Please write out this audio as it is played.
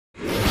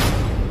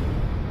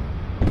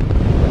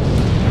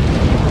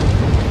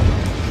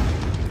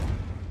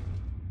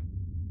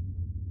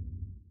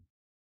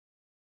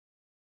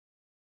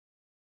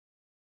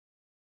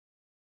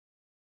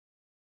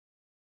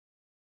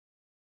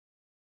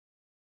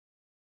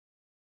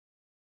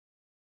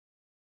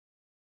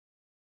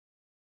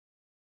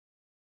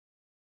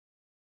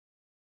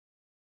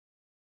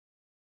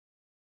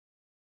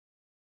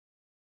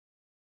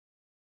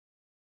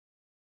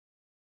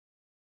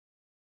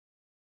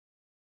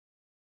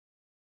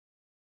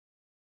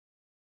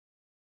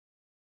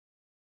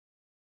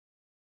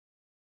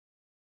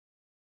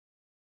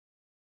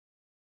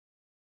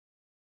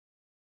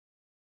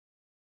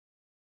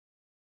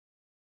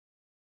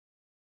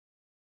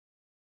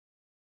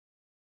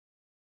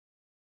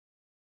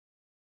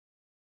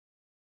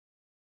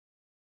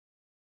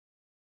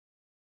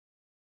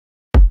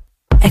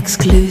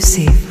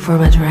Exclusive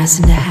from Address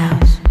in the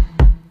House.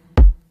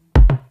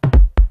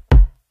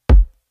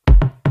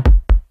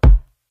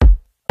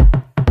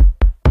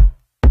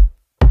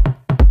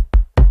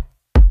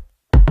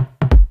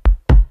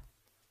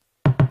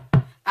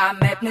 I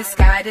met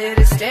misguided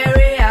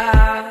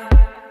hysteria.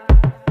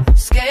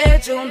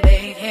 Schedule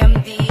made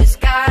him these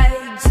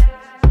guides,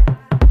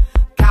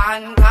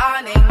 conning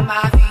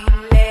my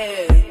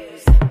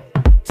feelings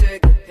to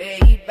get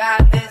paid by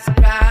this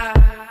crowd.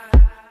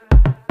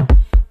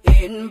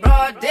 In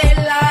broad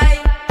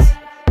daylight,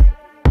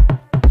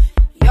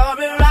 you're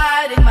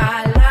rewriting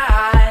my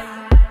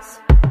lies,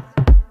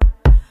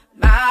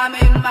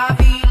 miming my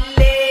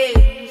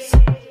feelings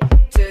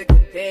to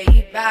get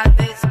paid by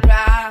this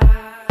crowd.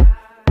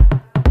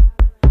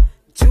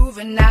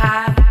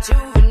 Juvenile,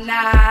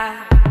 juvenile,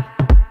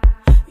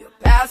 you're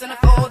passing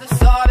for the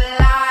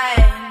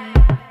sublime.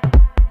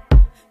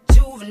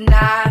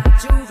 Juvenile,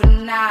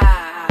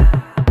 juvenile,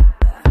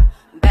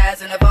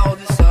 passing for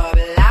the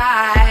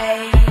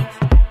sublime.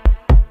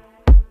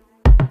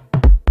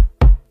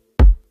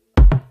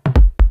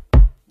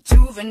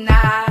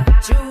 Juvenile,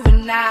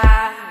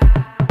 juvenile,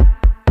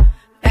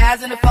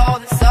 passing for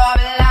the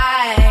sublime.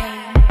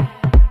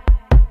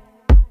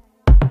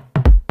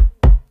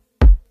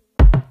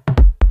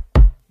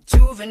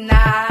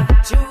 Juvenile,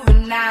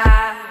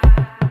 juvenile,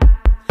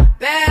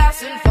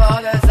 passing for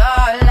the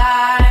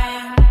sublime.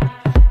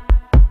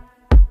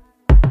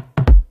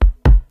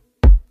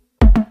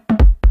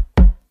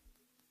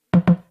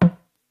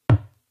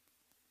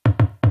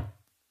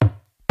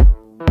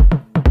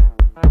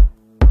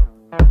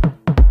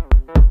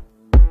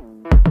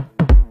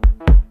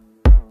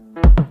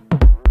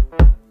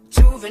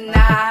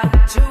 Juvenile,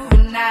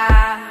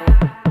 juvenile,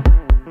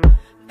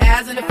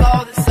 passing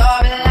for the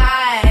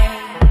sublime.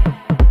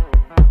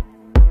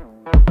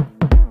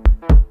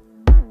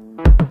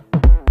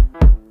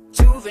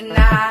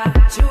 Juvenile,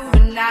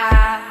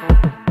 juvenile,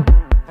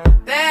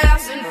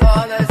 passing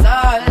for the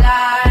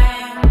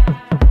sublime.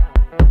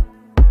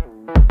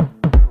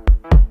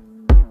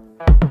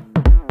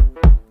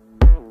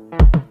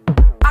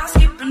 I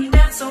skip and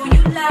dance so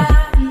you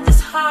laugh, and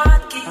this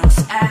heart kicks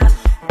ass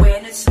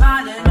when it's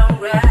smiling on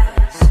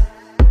grass.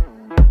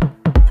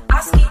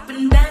 I skip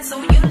and dance so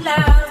you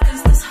laugh,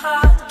 'cause this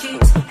heart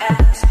kicks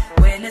ass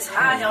when it's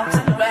high on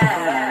some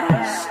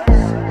grass.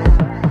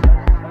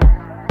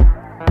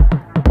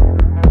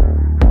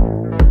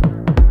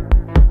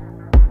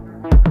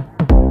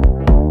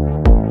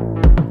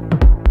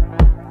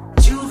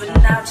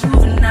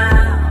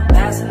 Juvenile,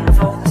 passing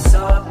for the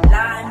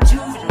sublime.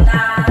 Juvenile,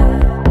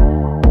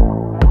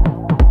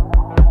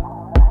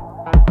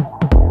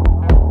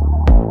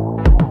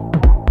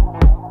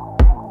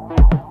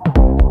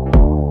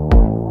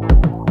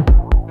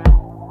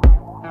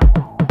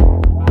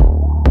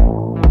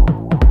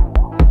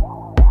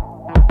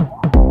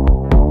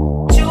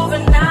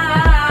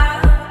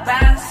 juvenile,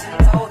 passing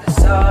for the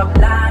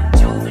sublime.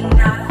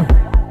 Juvenile.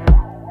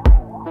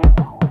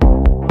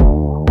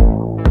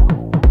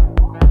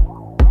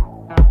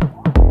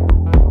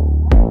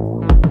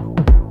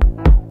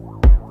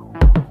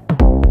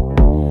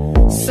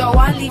 So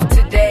I leave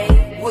today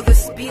with the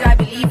speed I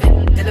believe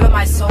in. Deliver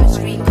my soul's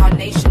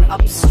reincarnation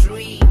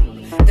upstream.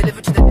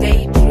 Deliver to the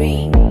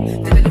daydream.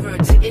 Deliver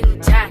it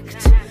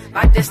intact.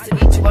 My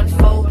destiny to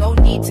unfold. No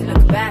need to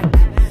look back.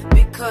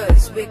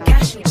 Because we're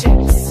cashing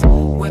checks.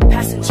 We're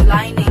passenger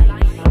lining.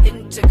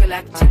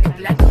 Intergalactic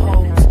black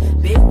holes.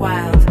 Big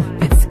wild,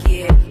 bit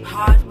scared,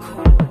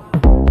 hardcore.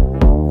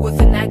 With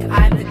the knack,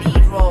 I'm the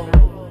lead role.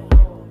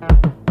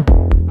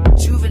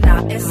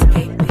 Juvenile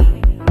escaping.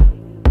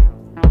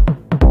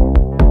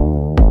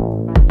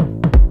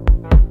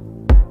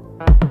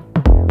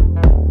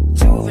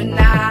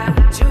 Juvenile,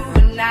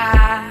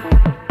 juvenile,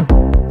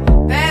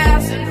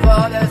 passing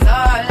for the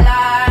sublime.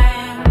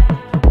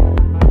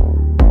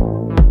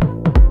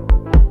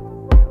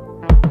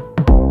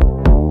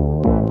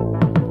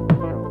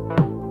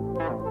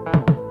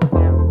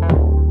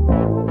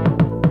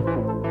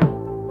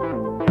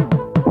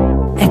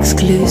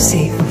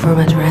 Exclusive from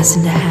Address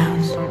in the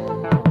House.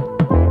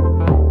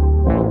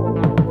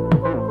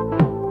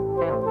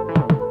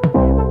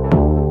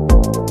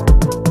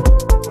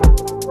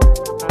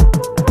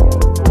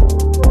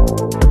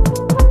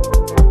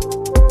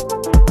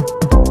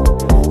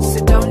 So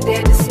don't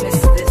dare dismiss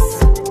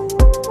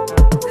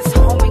this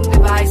homing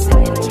device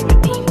and to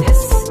redeem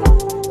this.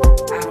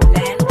 I've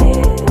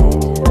landed.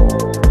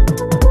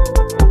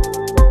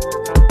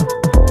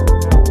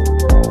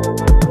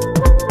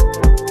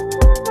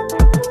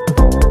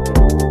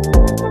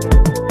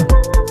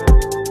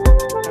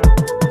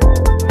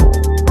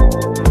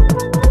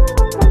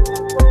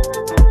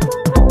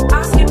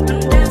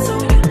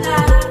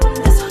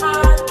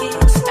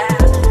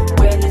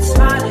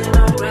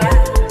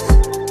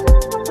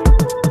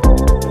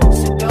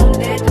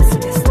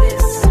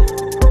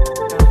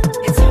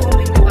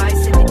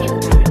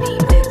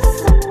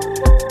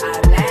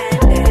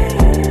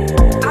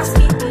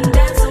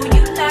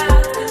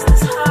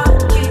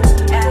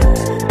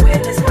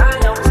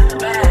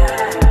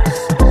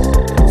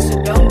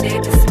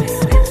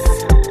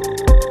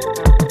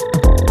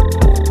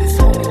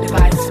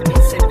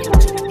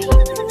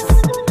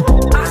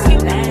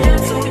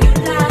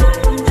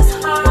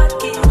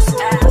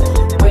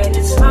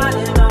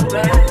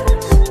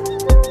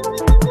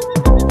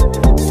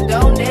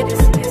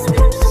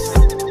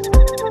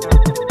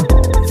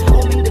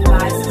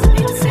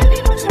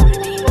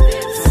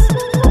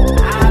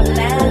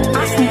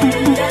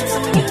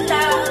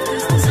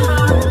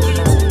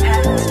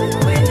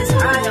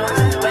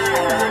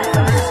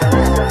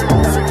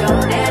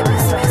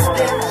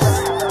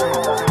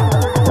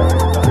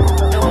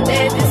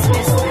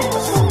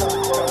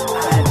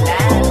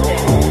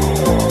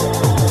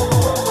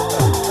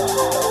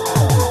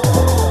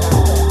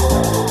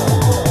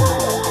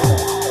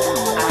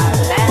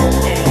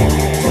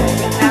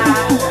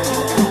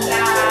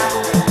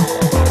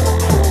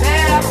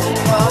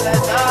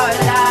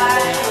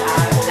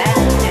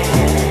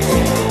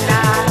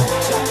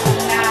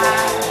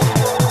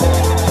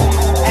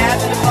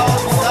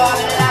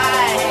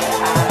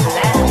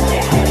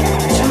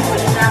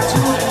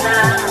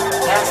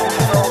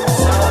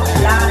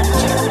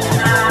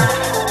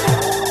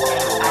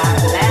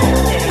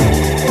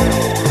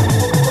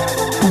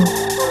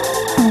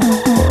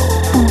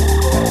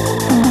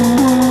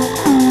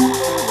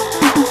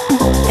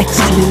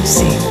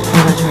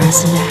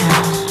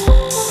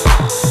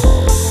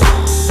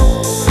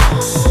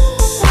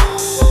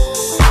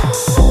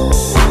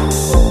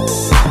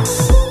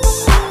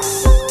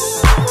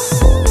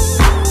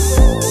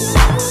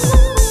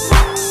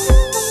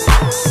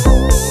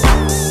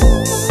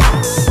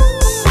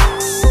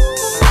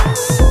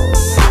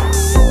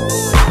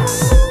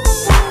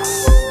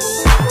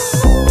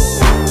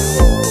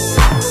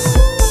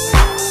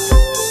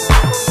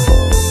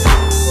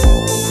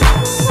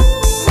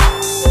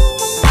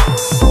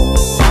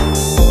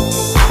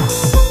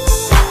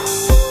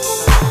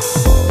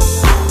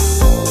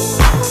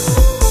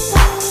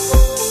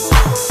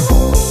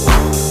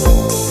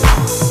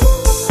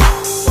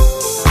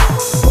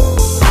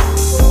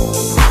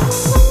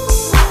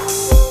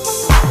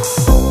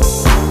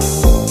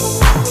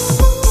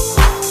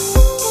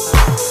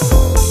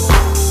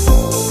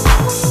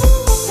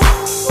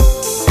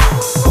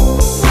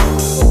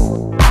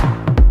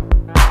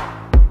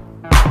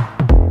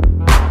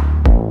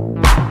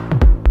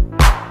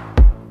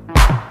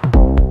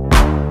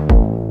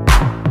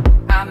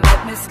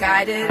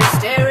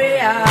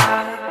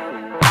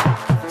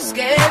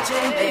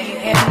 living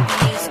in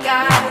these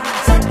skies.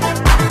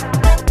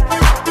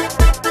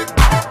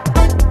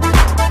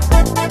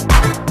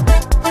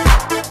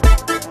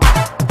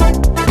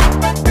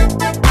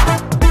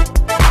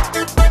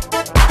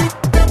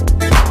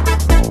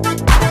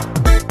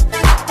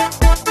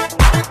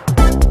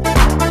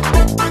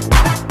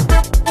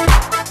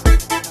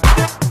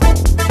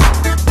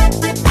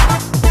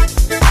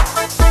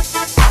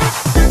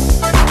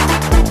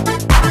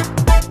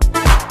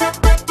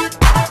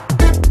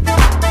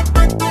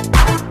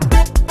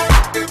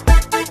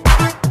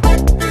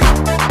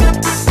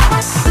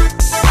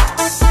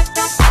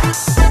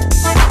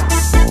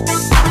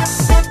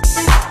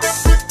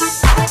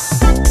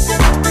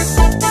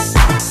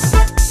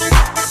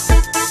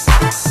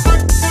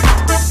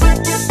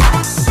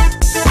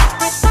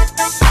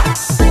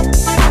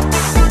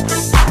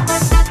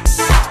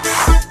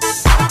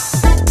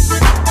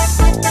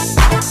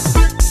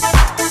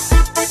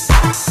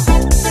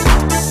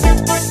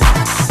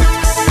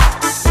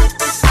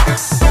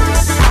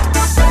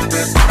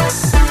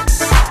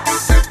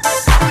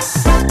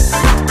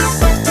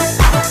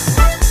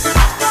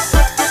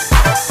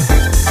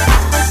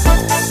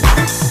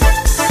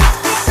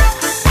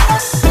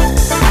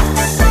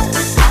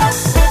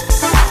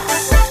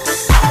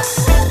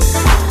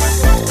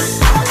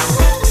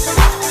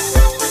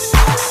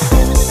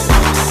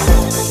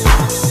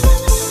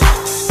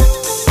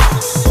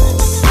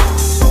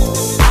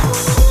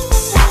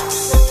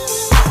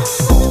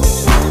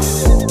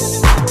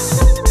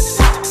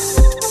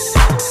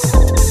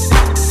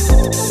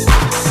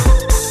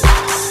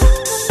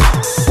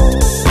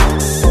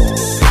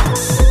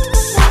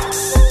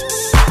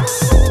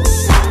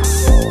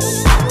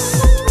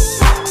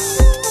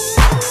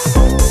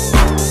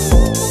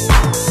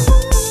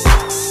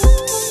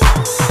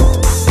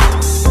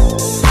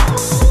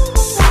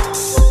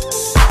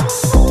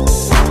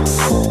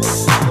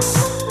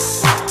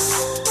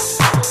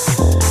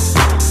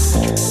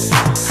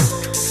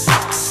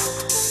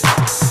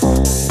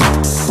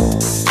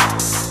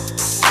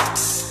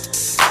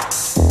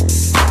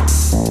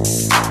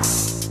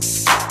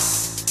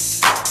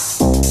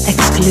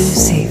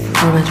 Exclusive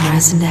from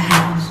Address in the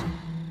House.